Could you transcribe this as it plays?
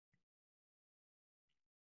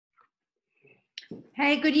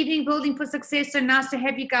Hey, good evening, Building for Success. So nice to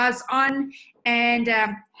have you guys on, and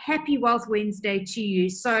happy Wealth Wednesday to you.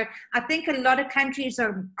 So I think a lot of countries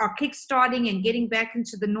are kickstarting and getting back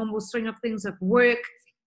into the normal swing of things at work,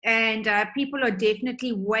 and people are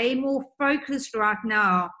definitely way more focused right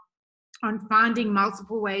now on finding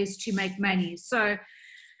multiple ways to make money. So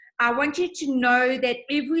I want you to know that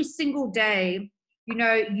every single day,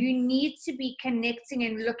 you need to be connecting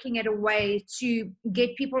and looking at a way to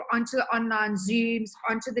get people onto the online Zooms,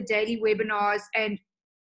 onto the daily webinars. And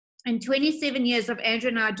in 27 years of Andrew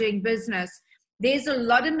and I doing business, there's a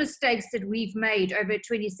lot of mistakes that we've made over a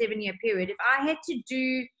 27-year period. If I had to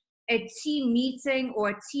do a team meeting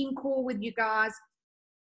or a team call with you guys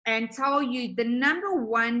and tell you the number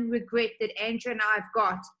one regret that Andrew and I have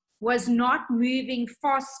got was not moving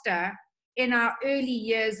faster in our early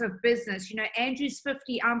years of business. Andrew's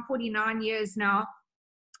 50, I'm 49 years now,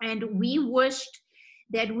 and we wished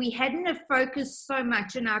that we hadn't have focused so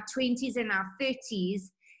much in our 20s and our 30s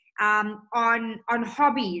on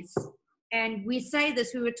hobbies. And we say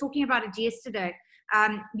this, we were talking about it yesterday.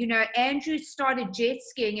 Andrew started jet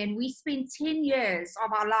skiing, and we spent 10 years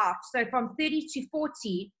of our life. So from 30 to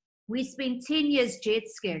 40, we spent 10 years jet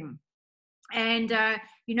skiing. And,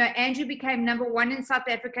 Andrew became number 1 in South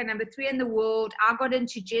Africa, number 3 in the world. I got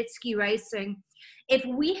into jet ski racing. If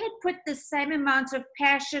we had put the same amount of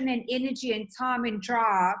passion and energy and time and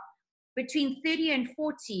drive between 30 and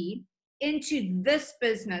 40 into this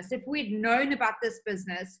business, if we'd known about this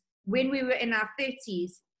business when we were in our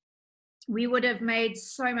 30s, we would have made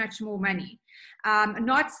so much more money.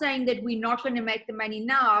 Not saying that we're not going to make the money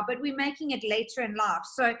now, but we're making it later in life.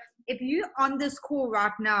 So if you're on this call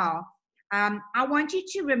right now, I want you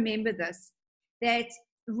to remember this, that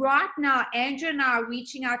right now, Andrew and I are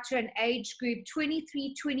reaching out to an age group,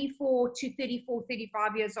 23, 24 to 34,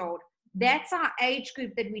 35 years old. That's our age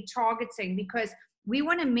group that we're targeting, because we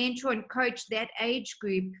want to mentor and coach that age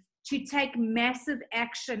group to take massive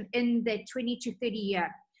action in that 20 to 30 year.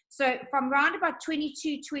 So from around about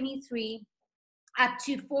 22, 23 up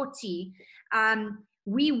to 40,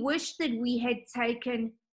 we wish that we had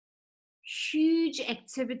taken huge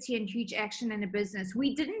activity and huge action in a business.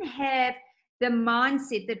 We didn't have the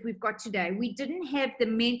mindset that we've got today. We didn't have the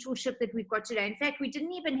mentorship that we've got today. In fact, we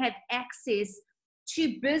didn't even have access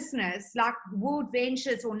to business like world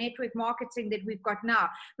ventures or network marketing that we've got now.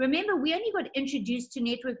 Remember, we only got introduced to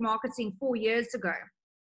network marketing 4 years ago.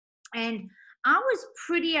 And I was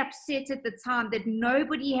pretty upset at the time that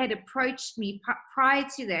nobody had approached me prior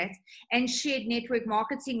to that and shared network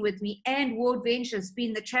marketing with me and World Ventures,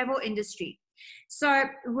 being the travel industry. So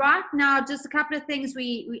right now, just a couple of things.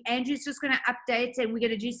 Andrew's just going to update, and we're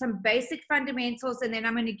going to do some basic fundamentals, and then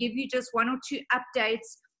I'm going to give you just 1 or 2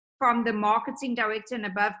 updates from the marketing director and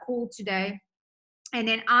above call today. And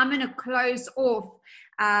then I'm going to close off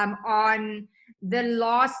on the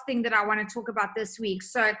last thing that I want to talk about this week.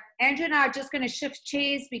 So Andrew and I are just going to shift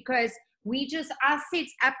chairs, because I set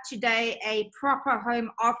up today a proper home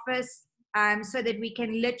office so that we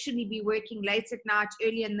can literally be working late at night,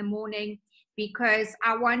 early in the morning, because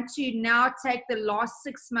I want to now take the last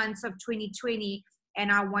 6 months of 2020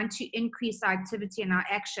 and I want to increase our activity and our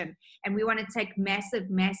action. And we want to take massive,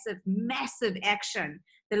 massive, massive action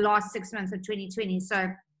the last 6 months of 2020. So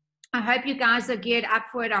I hope you guys are geared up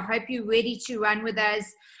for it. I hope you're ready to run with us,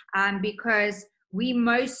 because we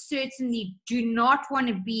most certainly do not want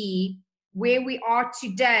to be where we are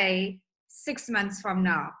today 6 months from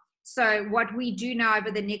now. So what we do now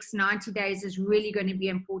over the next 90 days is really going to be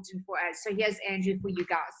important for us. So here's Andrew for you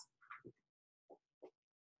guys.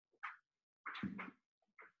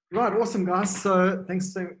 Right, awesome, guys. So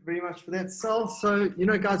thanks so very much for that, Sal. So,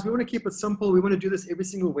 guys, we want to keep it simple. We want to do this every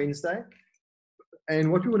single Wednesday.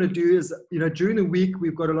 And what we want to do is, during the week,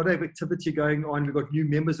 we've got a lot of activity going on. We've got new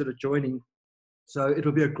members that are joining. So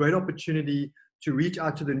it'll be a great opportunity to reach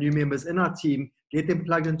out to the new members in our team, get them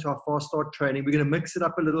plugged into our Fast Start training. We're going to mix it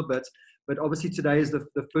up a little bit, but obviously today is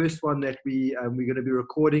the first one that we're going to be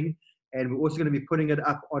recording, and we're also going to be putting it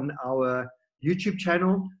up on our YouTube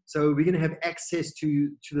channel. So we're going to have access to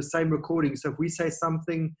the same recording. So if we say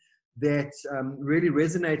something that really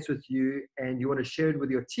resonates with you and you want to share it with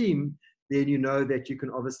your team, then you know that you can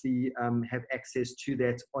obviously have access to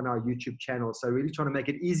that on our YouTube channel. So really trying to make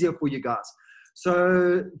it easier for you guys.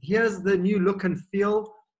 So here's the new look and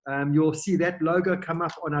feel. You'll see that logo come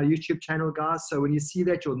up on our YouTube channel, guys. So when you see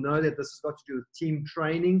that, you'll know that this has got to do with team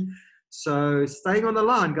training. So staying on the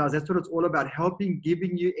line, guys, that's what it's all about,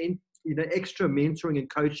 giving you extra mentoring and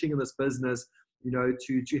coaching in this business,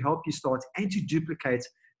 to help you start and to duplicate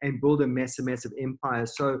and build a massive, massive empire.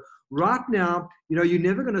 So right now, you're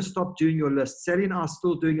never going to stop doing your list. Sally and I are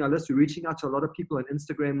still doing our list. We're reaching out to a lot of people on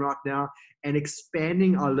Instagram right now and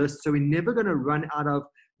expanding our list. So we're never going to run out of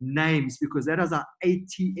names, because that is our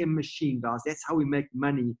ATM machine, guys. That's how we make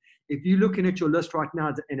money. If you're looking at your list right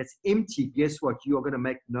now and it's empty, guess what? You are going to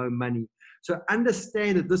make no money. So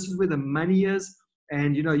understand that this is where the money is.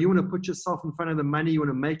 And you want to put yourself in front of the money. You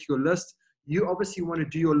want to make your list. You obviously want to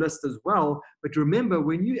do your list as well. But remember,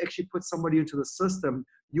 when you actually put somebody into the system,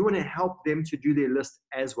 you want to help them to do their list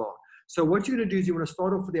as well. So what you're going to do is you want to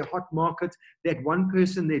start off with their hot market, that one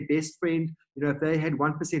person, their best friend. If they had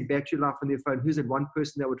 1% battery life on their phone, who's that one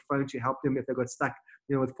person that would phone to help them if they got stuck,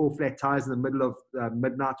 with 4 flat tires in the middle of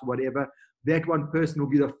midnight or whatever? That one person will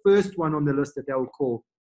be the first one on the list that they will call.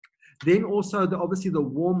 Then also, obviously, the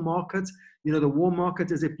warm market. The warm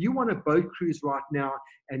market is if you want a boat cruise right now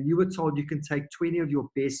and you were told you can take 20 of your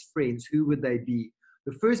best friends, who would they be?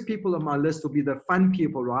 The first people on my list will be the fun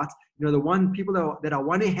people, right? The people that I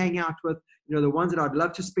want to hang out with, the ones that I'd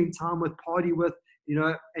love to spend time with, party with,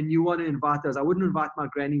 and you want to invite those. I wouldn't invite my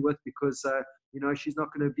granny with because, she's not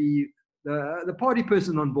going to be the party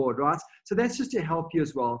person on board, right? So that's just to help you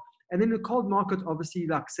as well. And then the cold market, obviously,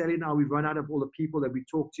 like Sally and I, we've run out of all the people that we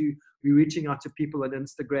talk to. We're reaching out to people on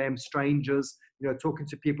Instagram, strangers, talking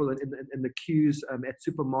to people in the queues at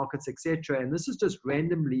supermarkets, etc. And this is just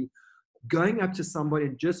randomly going up to somebody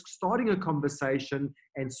and just starting a conversation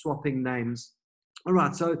and swapping names. All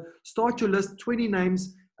right, so start your list, 20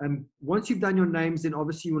 names. Once you've done your names, then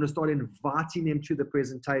obviously you want to start inviting them to the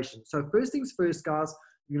presentation. So first things first, guys,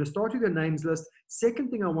 you're going to start with your names list. Second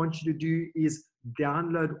thing I want you to do is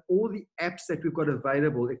download all the apps that we've got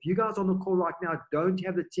available. If you guys on the call right now don't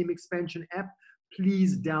have the Team Expansion app,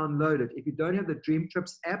 please download it. If you don't have the Dream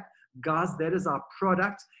Trips app, guys, that is our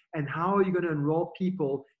product. And how are you going to enroll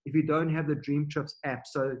people if you don't have the Dream Trips app?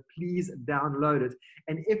 So please download it.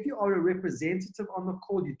 And if you are a representative on the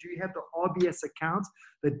call, you do have the RBS account.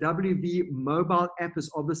 The WV mobile app is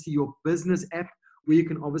obviously your business app, where you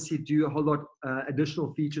can obviously do a whole lot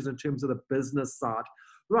additional features in terms of the business side.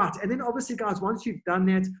 Right, and then obviously, guys, once you've done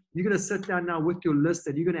that, you're going to sit down now with your list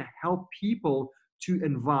and you're going to help people to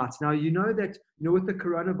invite. Now, that, with the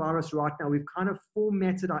coronavirus right now, we've kind of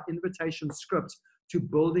formatted our invitation script to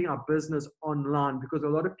building our business online, because a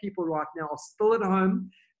lot of people right now are still at home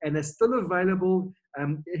and they're still available.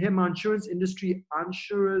 Here, my insurance industry,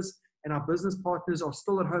 insurers, and our business partners are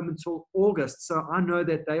still at home until August. So I know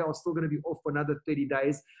that they are still going to be off for another 30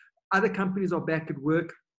 days. Other companies are back at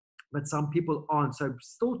work, but some people aren't. So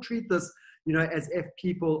still treat this, as if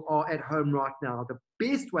people are at home right now. The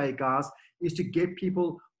best way, guys, is to get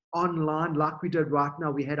people online like we did right now.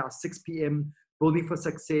 We had our 6 p.m. Building for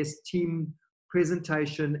Success team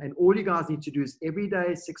presentation. And all you guys need to do is every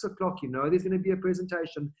day, 6 o'clock, there's going to be a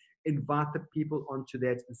presentation. Invite the people onto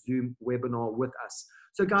that Zoom webinar with us.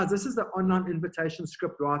 So guys, this is the online invitation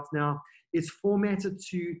script right now. It's formatted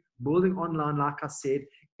to building online, like I said.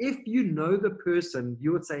 If you know the person,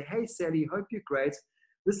 you would say, hey, Sally, hope you're great.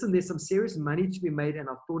 Listen, there's some serious money to be made, and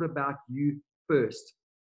I thought about you first.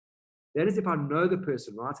 That is if I know the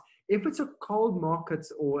person, right? If it's a cold market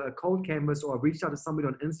or a cold canvas, or I've reached out to somebody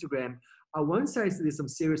on Instagram, I won't say there's some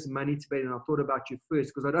serious money to be made and I thought about you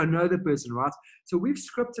first, because I don't know the person, right? So we've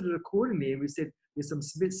scripted it accordingly, and we said there's some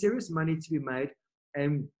serious money to be made,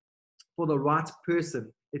 and for the right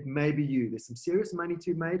person, it may be you. There's some serious money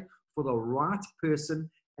to be made for the right person,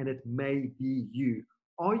 and it may be you.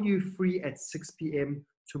 Are you free at 6 p.m.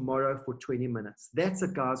 tomorrow for 20 minutes? That's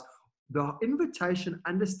it, guys. The invitation,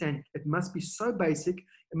 understand, it must be so basic,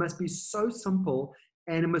 it must be so simple,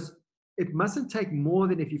 and it mustn't take more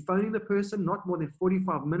than, if you're phoning the person, not more than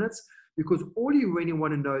 45 minutes, because all you really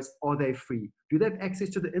want to know is, are they free? Do they have access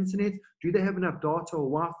to the internet? Do they have enough data or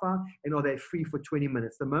Wi-Fi? And are they free for 20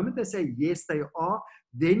 minutes? The moment they say, yes, they are,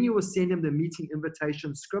 then you will send them the meeting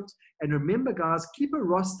invitation script. And remember, guys, keep a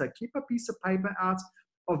roster, keep a piece of paper out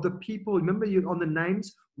of the people. Remember, you on the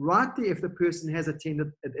names, right there if the person has attended,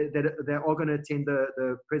 that they are going to attend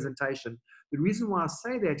the presentation. The reason why I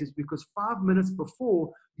say that is because 5 minutes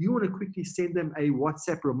before, you want to quickly send them a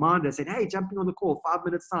WhatsApp reminder saying, hey, jumping on the call, 5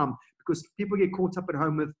 minutes time, because people get caught up at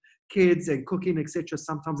home with kids and cooking, etc.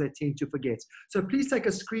 Sometimes they tend to forget. So please take a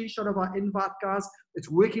screenshot of our invite, guys. It's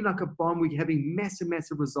working like a bomb. We're having massive,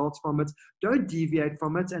 massive results from it. Don't deviate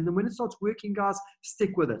from it. And then when it starts working, guys,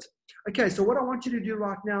 stick with it. Okay, so what I want you to do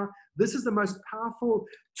right now, this is the most powerful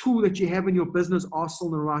tool that you have in your business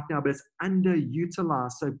arsenal right now, but it's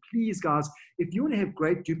underutilized. So please, guys, if you want to have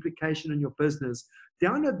great duplication in your business,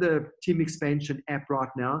 download the Team Expansion app right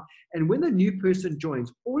now. And when the new person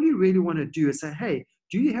joins, all you really want to do is say, hey,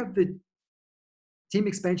 do you have the Team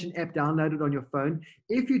Expansion app downloaded on your phone.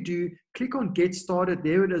 If you do, click on Get Started.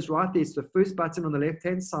 There it is right there. It's the first button on the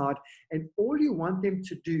left-hand side. And all you want them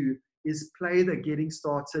to do is play the Getting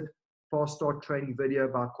Started Fast Start training video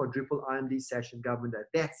by Quadruple IMD Session Government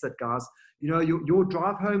Day. That's it, guys. You know, your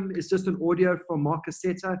drive home is just an audio from Mark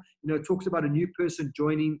Cassetta. You know, it talks about a new person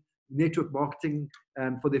joining network marketing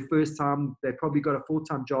for their first time. They probably got a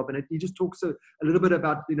full-time job, and he just talks a little bit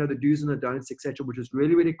about, you know, the do's and the don'ts, etc., which is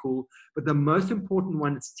really, really cool. But the most important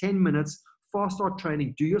one, it's 10 minutes, fast start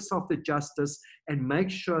training. Do yourself the justice and make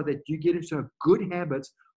sure that you get into a good habit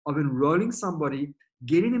of enrolling somebody,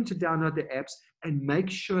 getting them to download the apps, and make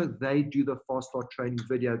sure they do the fast start training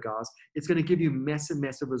video, guys. It's going to give you massive,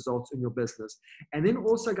 massive results in your business. And then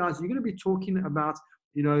also, guys, you're going to be talking about,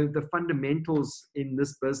 you know, the fundamentals in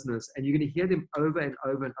this business, and you're going to hear them over and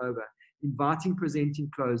over and over. Inviting, presenting,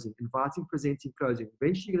 closing. Inviting, presenting, closing.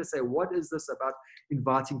 Eventually you're going to say, what is this about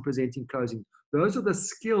inviting, presenting, closing? Those are the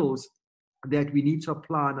skills that we need to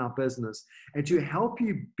apply in our business. And to help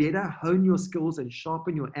you better hone your skills and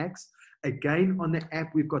sharpen your axe, again, on the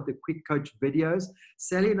app, we've got the Quick Coach videos.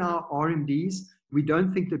 Sally and I are RMDs. We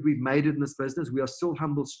don't think that we've made it in this business. We are still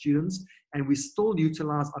humble students, and we still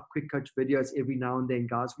utilize our Quick Coach videos every now and then,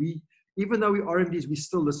 guys. Even though we're RMDs, we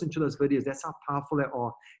still listen to those videos. That's how powerful they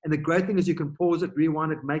are. And the great thing is you can pause it,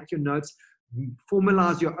 rewind it, make your notes,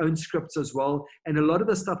 formalize your own scripts as well. And a lot of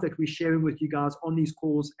the stuff that we're sharing with you guys on these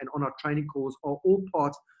calls and on our training calls are all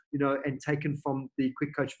part, you know, and taken from the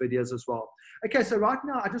Quick Coach videos as well. Okay, so right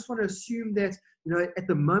now, I just want to assume that, you know, at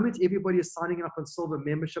the moment, everybody is signing up on silver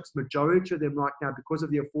memberships, majority of them right now, because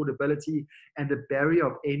of the affordability and the barrier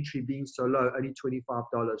of entry being so low, only $25,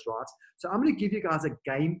 right? So I'm going to give you guys a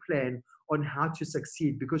game plan on how to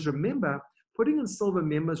succeed, because remember, putting in silver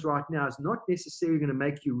members right now is not necessarily going to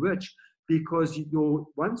make you rich, because your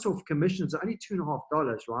once-off commissions are only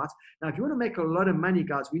 $2.50, right? Now, if you want to make a lot of money,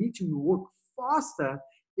 guys, we need to work faster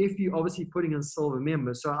if you're obviously putting in silver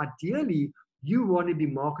members. So ideally, you want to be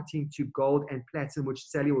marketing to gold and platinum, which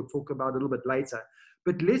Sally will talk about a little bit later.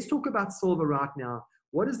 But let's talk about silver right now.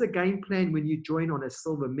 What is the game plan when you join on a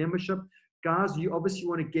silver membership? Guys, you obviously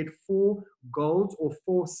want to get 4 golds or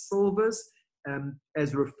 4 silvers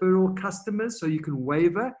as referral customers, so you can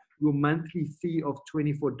waiver your monthly fee of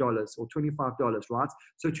 $24 or $25, right?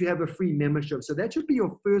 So to have a free membership. So that should be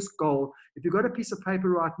your first goal. If you've got a piece of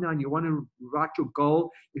paper right now and you want to write your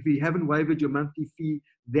goal, if you haven't waived your monthly fee,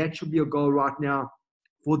 that should be your goal right now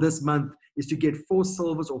for this month, is to get 4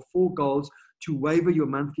 silvers or 4 golds to waiver your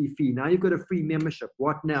monthly fee. Now you've got a free membership.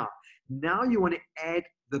 What now? Now you want to add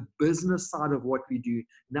the business side of what we do.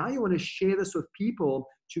 Now you want to share this with people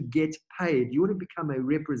to get paid. You want to become a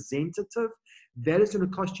representative. That is going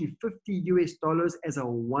to cost you $50 as a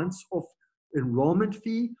once-off enrollment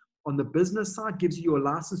fee. On the business side, gives you a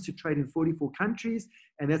license to trade in 44 countries,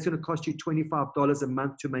 and that's going to cost you $25 a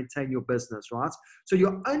month to maintain your business, right? So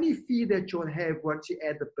your only fee that you'll have once you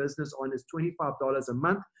add the business on is $25 a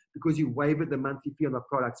month, because you waived the monthly fee on the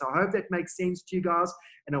product. So I hope that makes sense to you guys,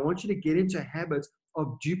 and I want you to get into a habit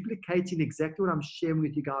of duplicating exactly what I'm sharing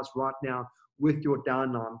with you guys right now with your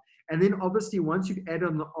downline. And then obviously, once you've added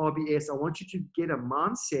on the RBS, I want you to get a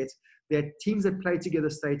mindset that teams that play together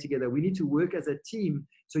stay together. We need to work as a team.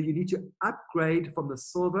 So you need to upgrade from the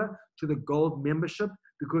silver to the gold membership,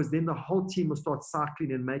 because then the whole team will start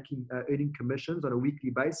cycling and making earning commissions on a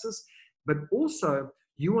weekly basis. But also,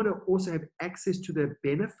 you want to also have access to the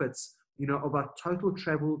benefits, you know, of our total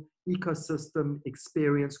travel ecosystem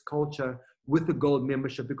experience culture with the gold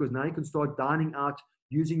membership, because now you can start dining out,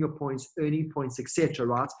 using your points, earning points, etc.,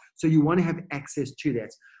 right? So you want to have access to that.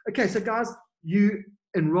 Okay, so guys, you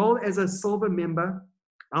enroll as a silver member.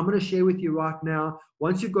 I'm going to share with you right now,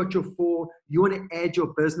 once you've got your 4, you want to add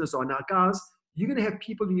your business on. Now, guys, you're going to have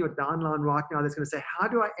people in your downline right now that's going to say, how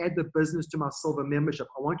do I add the business to my silver membership?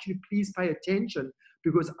 I want you to please pay attention,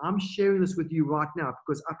 because I'm sharing this with you right now.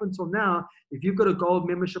 Because up until now, if you've got a gold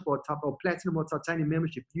membership or platinum or titanium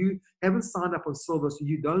membership, you haven't signed up on silver, so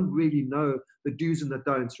you don't really know the do's and the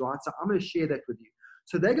don'ts, right? So I'm going to share that with you.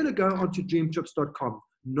 So they're going to go onto dreamtrips.com,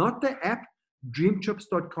 not the app,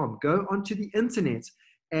 dreamtrips.com. Go onto the internet,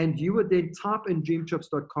 and you would then type in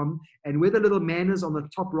dreamtrips.com, and where the little man is on the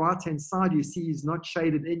top right-hand side, you see he's not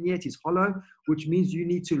shaded in yet, he's hollow, which means you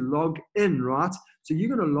need to log in, right? So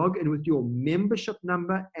you're going to log in with your membership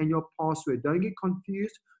number and your password. Don't get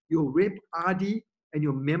confused. Your rep ID and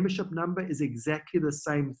your membership number is exactly the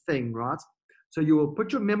same thing, right? So you will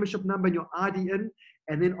put your membership number and your ID in,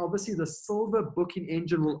 and then obviously the silver booking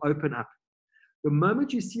engine will open up. The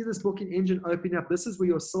moment you see this booking engine open up, this is where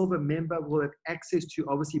your silver member will have access to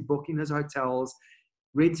obviously booking his hotels,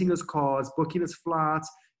 renting his cars, booking his flights,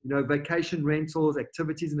 vacation rentals,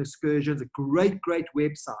 activities and excursions, a great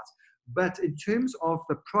website. But in terms of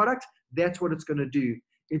the product, that's what it's going to do.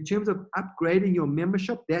 In terms of upgrading your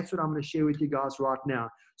membership, that's what I'm going to share with you guys right now.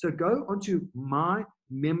 So go onto my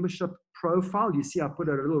membership profile. You see I put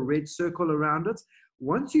a little red circle around it.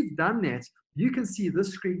 Once you've done that, you can see this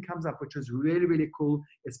screen comes up, which is really cool.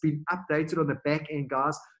 It's been updated on the back end,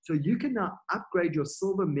 guys. So you can now upgrade your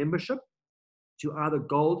silver membership to either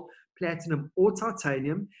gold, platinum, or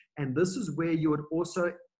titanium. And this is where you would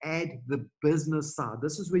also add the business side.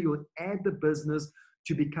 This is where you would add the business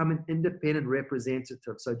to become an independent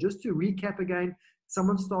representative. So just to recap again,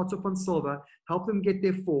 someone starts off on silver, help them get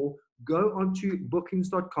their 4, go onto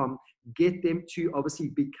bookings.com, get them to obviously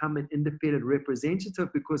become an independent representative,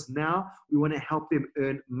 because now we want to help them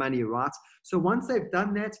earn money, right? So once they've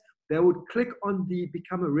done that, they would click on the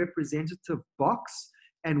become a representative box.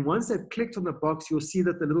 And once they've clicked on the box, you'll see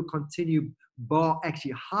that the little continue bar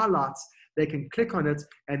actually highlights. They can click on it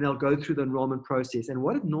and they'll go through the enrollment process. And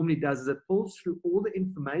what it normally does is it pulls through all the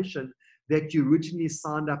information that you originally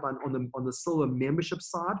signed up on the silver membership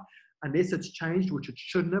side, unless it's changed, which it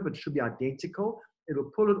shouldn't have. It should be identical. It'll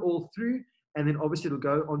pull it all through, and then obviously it'll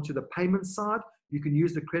go onto the payment side. You can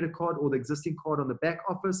use the credit card or the existing card on the back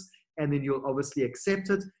office, and then you'll obviously accept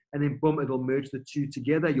it, and then boom, it'll merge the two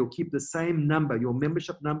together. You'll keep the same number. Your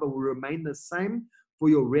membership number will remain the same for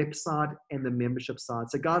your rep side and the membership side.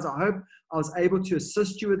 So guys, I hope I was able to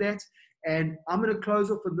assist you with that. And I'm going to close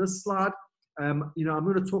off on this slide. I'm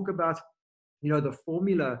going to talk about, the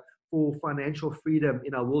formula for financial freedom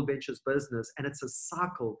in our World Ventures business. And it's a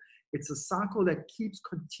cycle. It's a cycle that keeps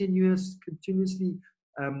continuously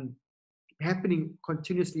happening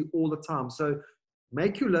continuously all the time. So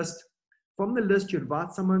make your list. From the list, you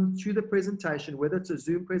invite someone to the presentation, whether it's a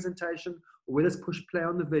Zoom presentation or whether it's push play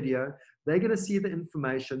on the video. They're going to see the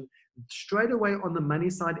information. Straight away on the money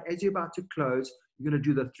side, as you're about to close, you're going to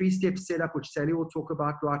do the 3-step setup, which Sally will talk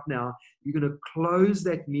about right now. You're going to close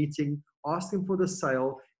that meeting, ask them for the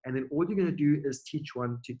sale, and then all you're going to do is teach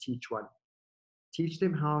one to teach one. Teach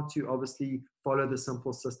them how to obviously follow the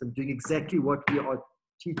simple system, doing exactly what we are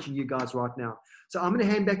teaching you guys right now. So I'm going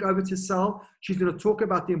to hand back over to Sal. She's going to talk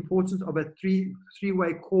about the importance of a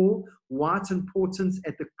three-way call, why it's important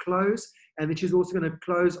at the close, and then she's also going to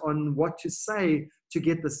close on what to say to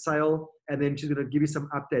get the sale, and then she's going to give you some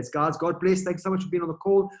updates. Guys, God bless. Thanks so much for being on the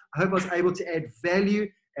call. I hope I was able to add value,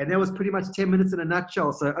 and that was pretty much 10 minutes in a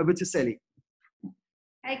nutshell. So over to Sally.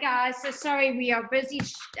 Hey guys, so sorry, we are busy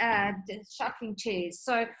shuffling chairs.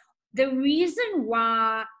 So the reason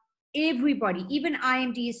why everybody, even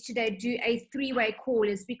IMDs today, do a 3-way call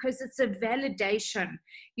is because it's a validation.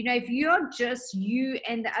 If you're just you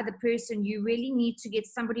and the other person, you really need to get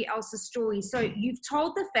somebody else's story. So you've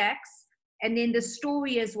told the facts, and then the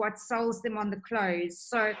story is what sells them on the close.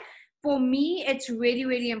 So for me, it's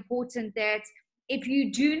really important that if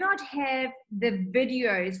you do not have the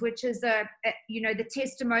videos, which is the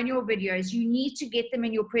testimonial videos, you need to get them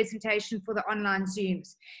in your presentation for the online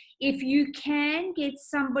Zooms. If you can get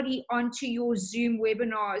somebody onto your Zoom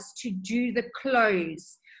webinars to do the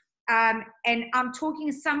close, and I'm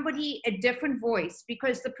talking somebody, a different voice,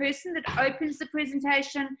 because the person that opens the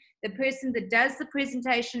presentation, the person that does the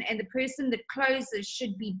presentation, and the person that closes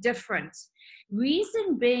should be different.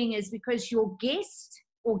 Reason being is because your guest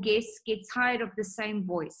or guests get tired of the same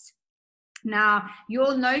voice. Now,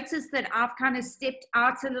 you'll notice that I've kind of stepped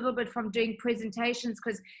out a little bit from doing presentations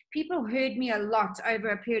because people heard me a lot over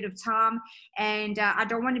a period of time, and I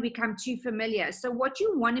don't want to become too familiar. So what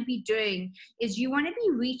you want to be doing is you want to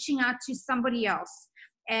be reaching out to somebody else.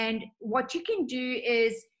 And what you can do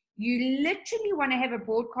is you literally want to have a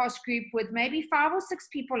broadcast group with maybe 5 or 6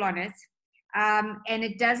 people on it. And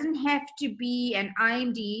it doesn't have to be an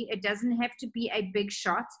IMD. It doesn't have to be a big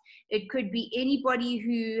shot. It could be anybody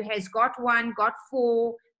who has got 1, got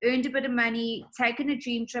 4, earned a bit of money, taken a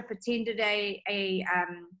dream trip, attended a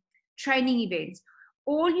training event.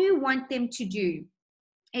 All you want them to do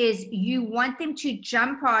is you want them to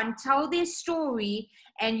jump on, tell their story,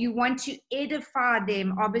 and you want to edify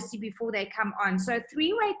them, obviously, before they come on. So a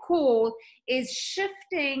 3-way call is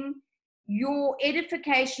shifting your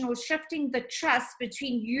edification or shifting the trust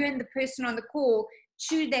between you and the person on the call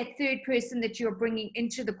to that third person that you're bringing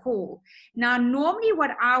into the call. Now, normally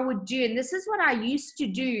what I would do, and this is what I used to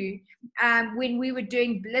do when we were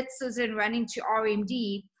doing blitzes and running to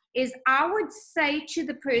RMD, is I would say to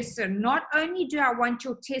the person, not only do I want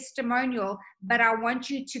your testimonial, but I want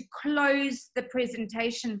you to close the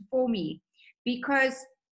presentation for me. Because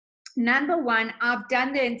number one, I've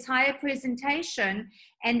done the entire presentation,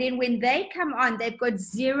 and then when they come on, they've got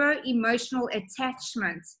 0 emotional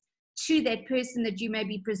attachment to that person that you may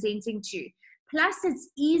be presenting to. Plus, it's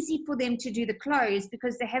easy for them to do the close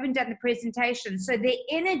because they haven't done the presentation. So their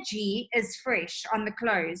energy is fresh on the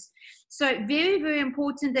close. So very, very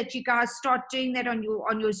important that you guys start doing that on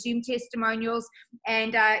your Zoom testimonials.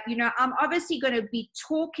 And, I'm obviously going to be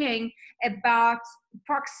talking about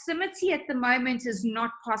proximity at the moment is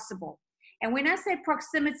not possible. And when I say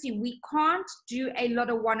proximity, we can't do a lot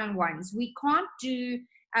of one-on-ones. We can't do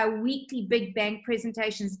weekly big bang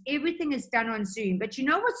presentations. Everything is done on Zoom. But you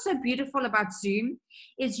know what's so beautiful about Zoom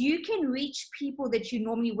is you can reach people that you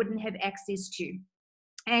normally wouldn't have access to.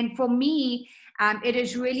 And for me, it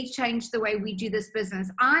has really changed the way we do this business.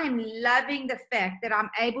 I am loving the fact that I'm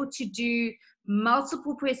able to do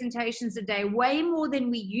multiple presentations a day, way more than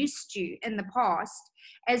we used to in the past,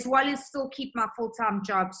 as well as still keep my full-time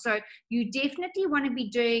job. So you definitely want to be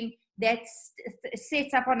doing that set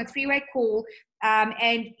up on a three-way call.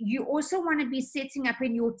 And you also want to be setting up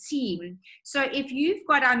in your team. So if you've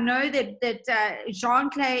got, I know that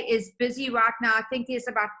Jean-Claude is busy right now. I think there's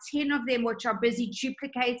about 10 of them which are busy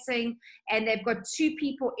duplicating, and they've got 2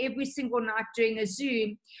 people every single night doing a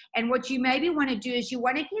Zoom. And what you maybe want to do is you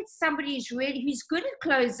want to get somebody who's good at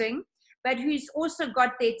closing, but who's also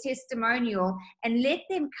got their testimonial, and let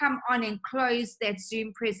them come on and close that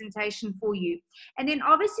Zoom presentation for you. And then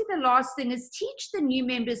obviously the last thing is teach the new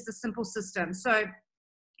members the simple system. So,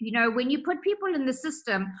 when you put people in the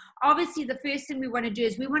system, obviously the first thing we want to do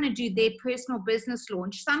is we want to do their personal business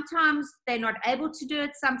launch. Sometimes they're not able to do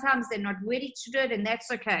it. Sometimes they're not ready to do it, and that's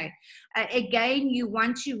okay. Again, you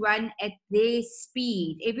want to run at their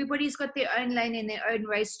speed. Everybody's got their own lane and their own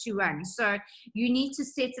race to run. So you need to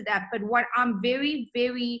set it up. But what I'm very,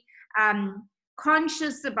 very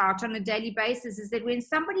conscious about on a daily basis is that when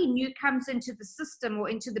somebody new comes into the system or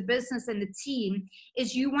into the business and the team,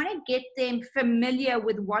 is you want to get them familiar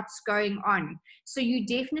with what's going on. So you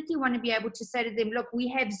definitely want to be able to say to them, look, we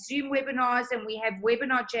have Zoom webinars and we have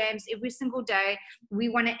webinar jams every single day. We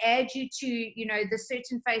want to add you to, the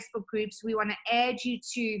certain Facebook groups. We want to add you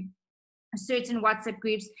to certain WhatsApp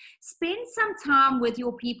groups. Spend some time with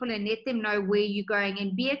your people and let them know where you're going,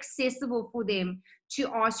 and be accessible for them to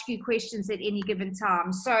ask you questions at any given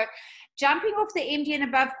time. So jumping off the MD and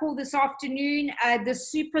above call this afternoon, the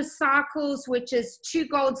super cycles, which is 2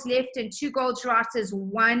 golds left and 2 golds right, is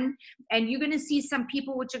 1. And you're going to see some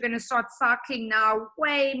people which are going to start cycling now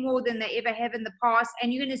way more than they ever have in the past.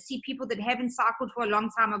 And you're going to see people that haven't cycled for a long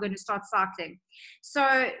time are going to start cycling.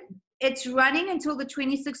 So it's running until the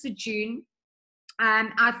 26th of June.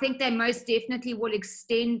 I think they most definitely will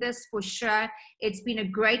extend this for sure. It's been a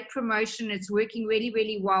great promotion. It's working really,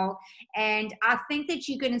 really well. And I think that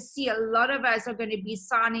you're going to see a lot of us are going to be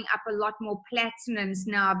signing up a lot more platinums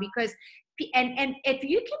now, because, and if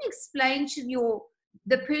you can explain to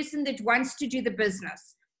the person that wants to do the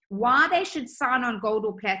business why they should sign on gold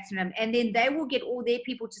or platinum, and then they will get all their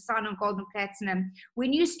people to sign on gold and platinum.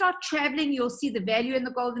 When you start traveling, you'll see the value in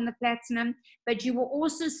the gold and the platinum, but you will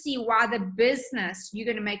also see why the business, you're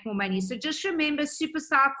going to make more money. So just remember, super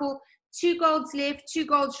cycle, 2 golds left, 2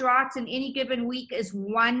 golds right in any given week is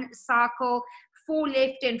 1 cycle. 4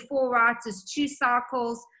 left and 4 right is 2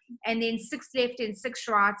 cycles, and then 6 left and 6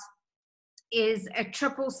 right is a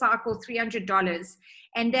triple cycle, $300.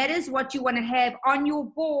 And that is what you want to have on your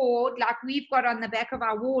board, like we've got on the back of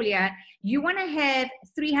our wall here. You want to have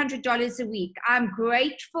 $300 a week. I'm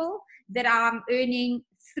grateful that I'm earning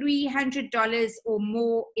 $300 or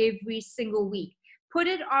more every single week. Put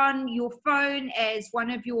it on your phone as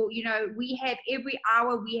one of your, we have every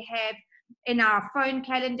hour, we have in our phone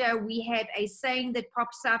calendar, we have a saying that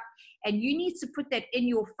pops up, and you need to put that in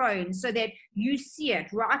your phone so that you see it.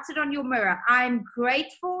 Write it on your mirror. I'm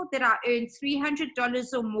grateful that I earn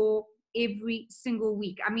 $300 or more every single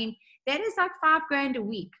week. I mean, that is like $5,000 a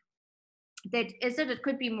week. That is it. It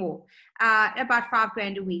could be more, about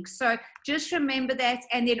 $5,000 a week. So just remember that.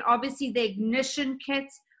 And then obviously the ignition kit.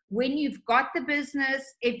 When you've got the business,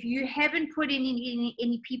 if you haven't put in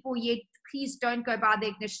any people yet, please don't go buy the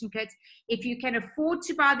ignition kit. If you can afford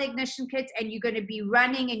to buy the ignition kit and you're going to be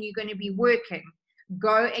running and you're going to be working,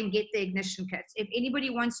 go and get the ignition kit. If anybody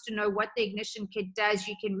wants to know what the ignition kit does,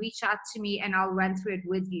 you can reach out to me and I'll run through it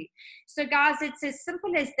with you. So guys, it's as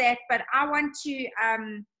simple as that, but I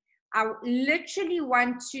literally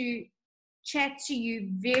want to chat to you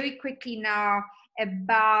very quickly now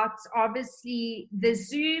about obviously the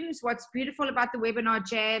Zooms. What's beautiful about the webinar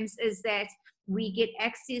jams is that we get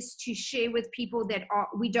access to share with people that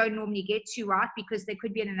we don't normally get to, right? Because they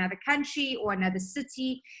could be in another country or another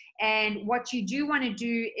city. And what you do want to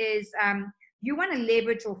do is you want to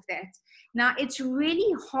leverage off that. Now, it's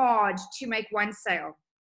really hard to make one sale.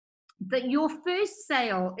 your first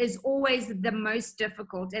sale is always the most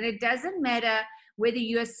difficult, and it doesn't matter whether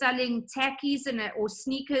you're selling tackies or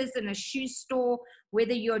sneakers in a shoe store,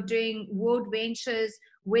 whether you're doing world ventures,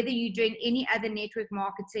 whether you're doing any other network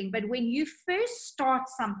marketing. But when you first start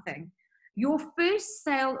something, your first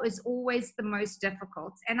sale is always the most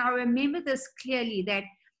difficult. And I remember this clearly, that,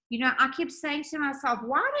 you know, I kept saying to myself,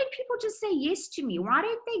 why don't people just say yes to me? Why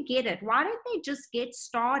don't they get it? Why don't they just get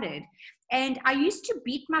started? And I used to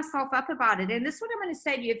beat myself up about it. And this is what I'm going to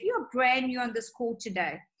say to you. If you're brand new on this call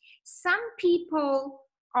today, some people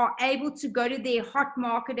are able to go to their hot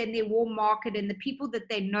market and their warm market and the people that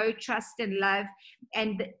they know, trust, and love,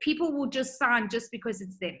 and people will just sign just because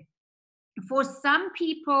it's them. For some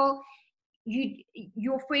people,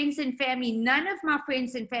 your friends and family, none of my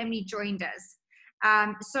friends and family joined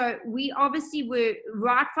us. So we obviously were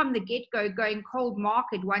right from the get-go going cold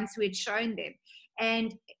market once we had shown them.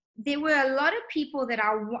 And there were a lot of people that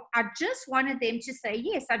I just wanted them to say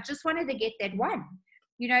yes. I just wanted to get that one.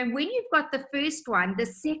 You know, when you've got the first one, the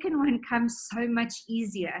second one comes so much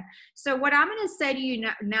easier. So what I'm going to say to you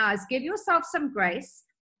now is give yourself some grace.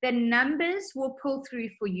 The numbers will pull through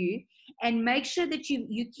for you, and make sure that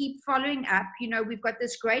you keep following up. You know, we've got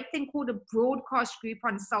this great thing called a broadcast group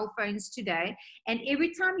on cell phones today. And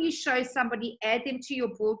every time you show somebody, add them to your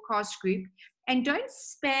broadcast group. And don't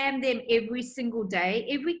spam them every single day.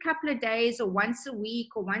 Every couple of days or once a week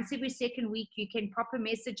or once every second week, you can pop a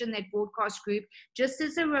message in that broadcast group just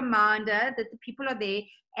as a reminder that the people are there.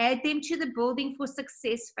 Add them to the Building for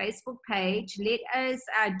Success Facebook page. Let us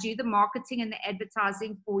do the marketing and the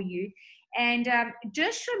advertising for you. And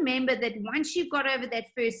just remember that once you've got over that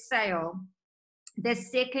first sale, the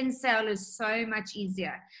second sale is so much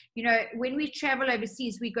easier. You know, when we travel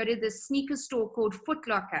overseas, we go to this sneaker store called Foot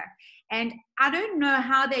Locker. And I don't know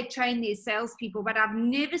how they train their salespeople, but I've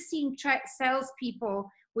never seen salespeople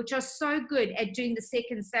which are so good at doing the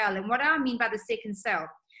second sale. And what I mean by the second sale,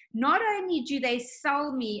 not only do they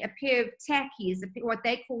sell me a pair of tackies, what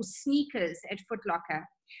they call sneakers at Foot Locker,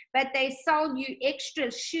 but they sell you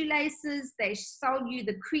extra shoelaces, they sell you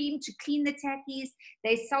the cream to clean the tackies,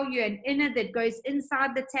 they sell you an inner that goes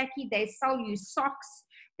inside the tacky, they sell you socks,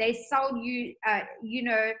 they sell you, you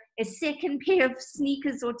know, a second pair of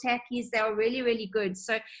sneakers or tackies. They are really, really good.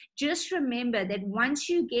 So just remember that once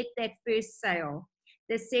you get that first sale,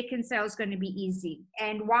 the second sale is going to be easy.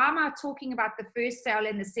 And why am I talking about the first sale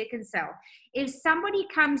and the second sale? If somebody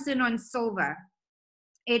comes in on silver,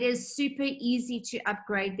 it is super easy to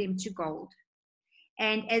upgrade them to gold.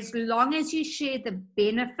 And as long as you share the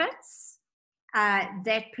benefits,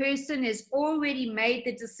 that person has already made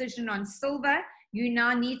the decision on silver. You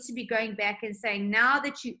now need to be going back and saying, now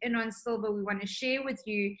that you're in on silver, we want to share with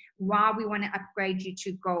you why we want to upgrade you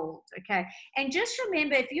to gold. Okay. And just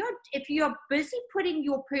remember, if you're busy putting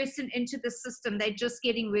your person into the system, they're just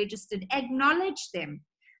getting registered, acknowledge them.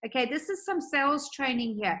 Okay. This is some sales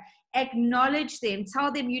training here. Acknowledge them.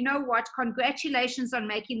 Tell them, you know what, congratulations on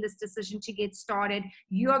making this decision to get started.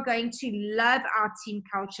 You are going to love our team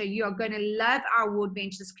culture. You are going to love our World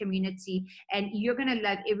Ventures community, and you're going to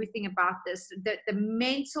love everything about this, the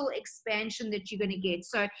mental expansion that you're going to get.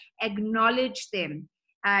 So acknowledge them,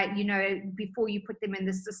 you know, before you put them in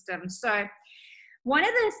the system. So one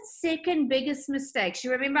of the second biggest mistakes,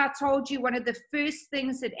 you remember I told you one of the first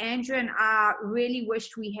things that Andrew and I really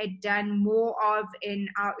wished we had done more of in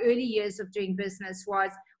our early years of doing business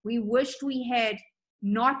was we wished we had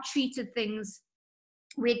not treated things,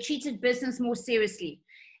 we had treated business more seriously.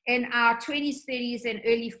 In our 20s, 30s, and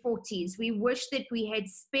early 40s, we wish that we had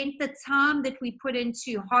spent the time that we put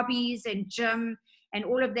into hobbies and gym and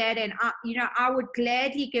all of that. And I would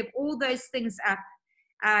gladly give all those things up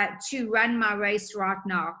to run my race right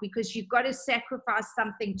now, because you've got to sacrifice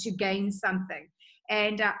something to gain something.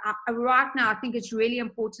 And right now, I think it's really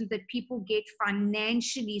important that people get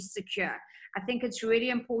financially secure. I think it's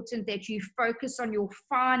really important that you focus on your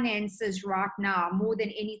finances right now more than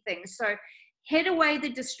anything. So head away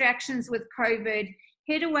the distractions with COVID,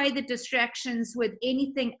 head away the distractions with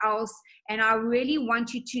anything else. And I really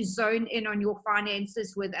want you to zone in on your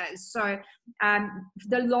finances with us. So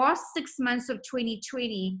the last 6 months of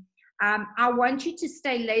 2020, I want you to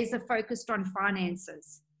stay laser focused on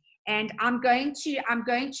finances. And I'm going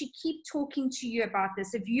to keep talking to you about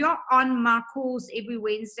this. If you're on my calls every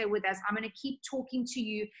Wednesday with us, I'm going to keep talking to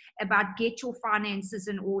you about get your finances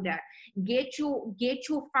in order. Get your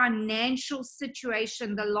financial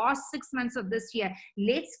situation. The last 6 months of this year,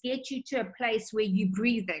 let's get you to a place where you're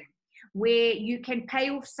breathing, where you can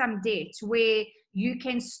pay off some debt, where you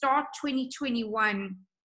can start 2021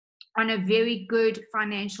 on a very good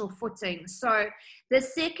financial footing. So the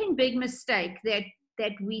second big mistake that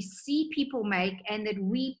that we see people make and that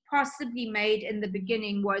we possibly made in the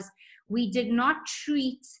beginning was we did not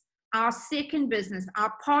treat our second business,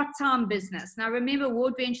 our part-time business. Now remember,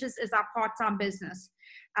 World Ventures is our part-time business.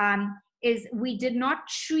 Is we did not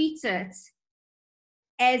treat it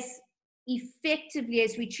as effectively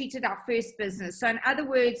as we treated our first business. So in other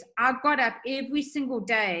words, I got up every single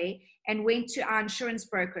day and went to our insurance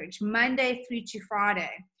brokerage, Monday through to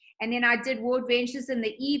Friday. And then I did World Ventures in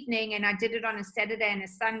the evening, and I did it on a Saturday and a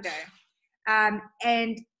Sunday.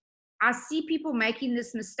 And I see people making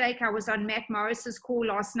this mistake. I was on Matt Morris's call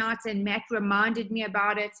last night, and Matt reminded me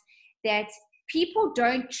about it, that people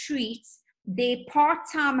don't treat their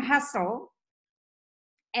part-time hustle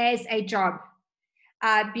as a job.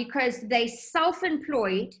 Because they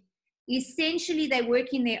self-employed, essentially they're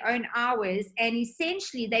working their own hours, and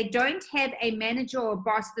essentially they don't have a manager or a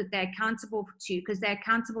boss that they're accountable to, because they're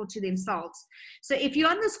accountable to themselves. So if you're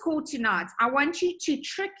on this call tonight, I want you to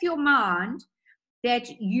trick your mind that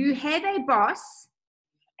you have a boss,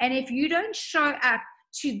 and if you don't show up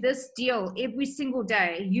to this deal every single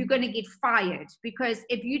day, you're going to get fired. Because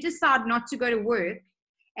if you decide not to go to work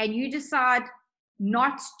and you decide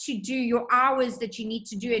not to do your hours that you need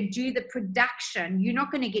to do and do the production, you're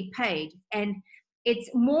not going to get paid. And it's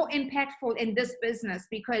more impactful in this business,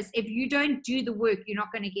 because if you don't do the work, you're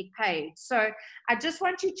not going to get paid. So I just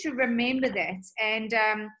want you to remember that. And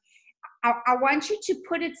I want you to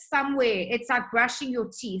put it somewhere. It's like brushing your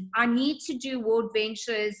teeth. I need to do World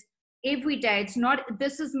Ventures every day. It's not,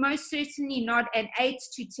 this is most certainly not an 8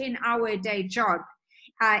 to 10 hour a day job.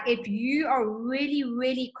 If you are really,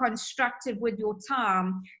 really constructive with your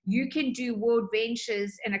time, you can do World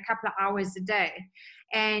Ventures in a couple of hours a day.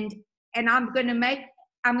 And I'm going to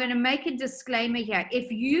make a disclaimer here.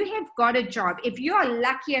 If you have got a job, if you are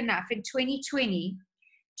lucky enough in 2020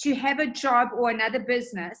 to have a job or another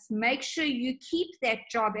business, make sure you keep that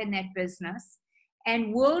job and that business.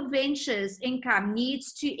 And World Ventures income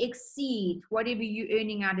needs to exceed whatever you're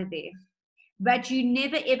earning out of there. But you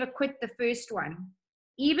never ever quit the first one.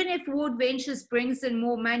 Even if World Ventures brings in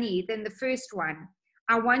more money than the first one,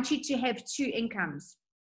 I want you to have 2 incomes.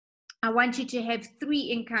 I want you to have 3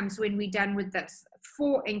 incomes when we're done with this,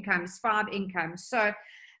 4 incomes, 5 incomes. So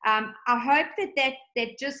I hope that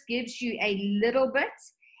just gives you a little bit.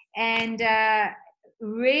 And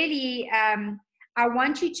really, I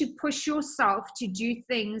want you to push yourself to do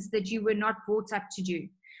things that you were not brought up to do.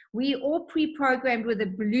 We all pre-programmed with a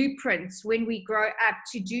blueprint when we grow up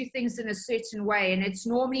to do things in a certain way. And it's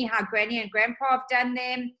normally how granny and grandpa have done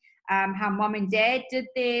them, how mom and dad did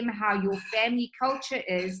them, how your family culture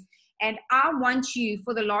is. And I want you,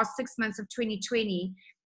 for the last 6 months of 2020,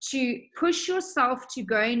 to push yourself to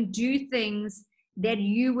go and do things that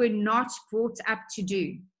you were not brought up to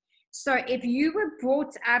do. So if you were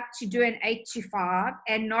brought up to do an 8 to 5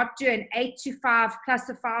 and not do an 8 to 5 plus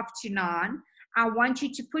a 5 to 9, I want you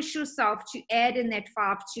to push yourself to add in that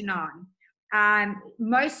 5 to 9.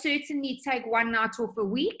 Most certainly take one night off a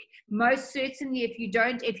week. Most certainly, if you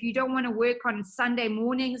don't want to work on Sunday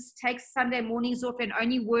mornings, take Sunday mornings off and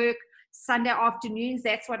only work Sunday afternoons.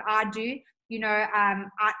 That's what I do. You know,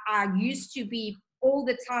 I used to be all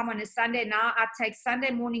the time on a Sunday. Now I take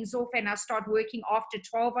Sunday mornings off and I start working after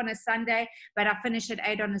 12 on a Sunday, but I finish at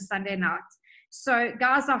 8 on a Sunday night. So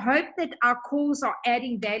guys, I hope that our calls are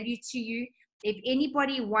adding value to you. If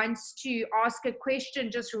anybody wants to ask a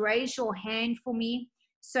question, just raise your hand for me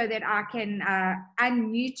so that I can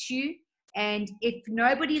unmute you. And if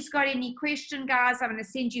nobody's got any question, guys, I'm going to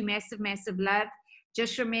send you massive, massive love.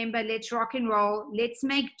 Just remember, let's rock and roll. Let's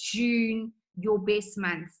make June your best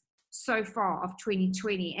month so far of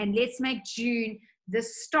 2020. And let's make June the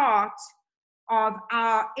start of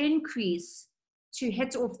our increase to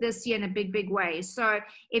hit off this year in a big, big way. So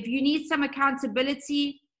if you need some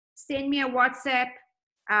accountability, send me a WhatsApp.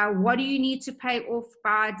 What do you need to pay off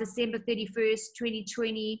by December 31st,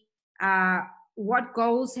 2020? What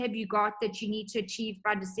goals have you got that you need to achieve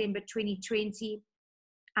by December 2020?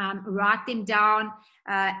 Write them down.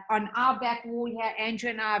 On our back wall here, Andrew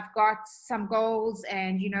and I have got some goals,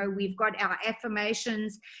 and you know, we've got our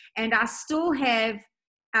affirmations, and I still have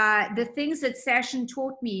the things that Sashin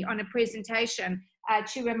taught me on a presentation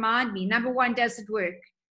to remind me. Number 1, does it work?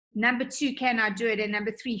 Number 2, can I do it? And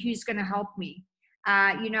number 3, who's going to help me?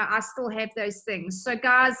 You know, I still have those things. So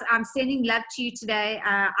guys, I'm sending love to you today.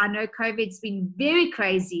 I know COVID's been very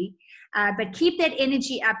crazy, but keep that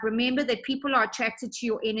energy up. Remember that people are attracted to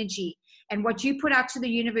your energy, and what you put out to the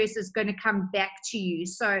universe is going to come back to you.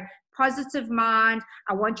 So positive mind.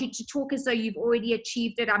 I want you to talk as though you've already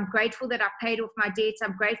achieved it. I'm grateful that I paid off my debt.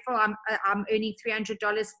 I'm grateful I'm earning $300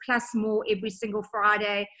 plus more every single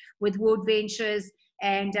Friday with World Ventures.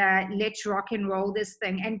 and let's rock and roll this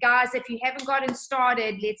thing. And guys, if you haven't gotten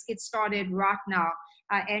started, let's get started right now.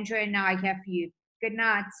 Andrew and I are here for you. Good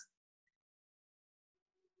night.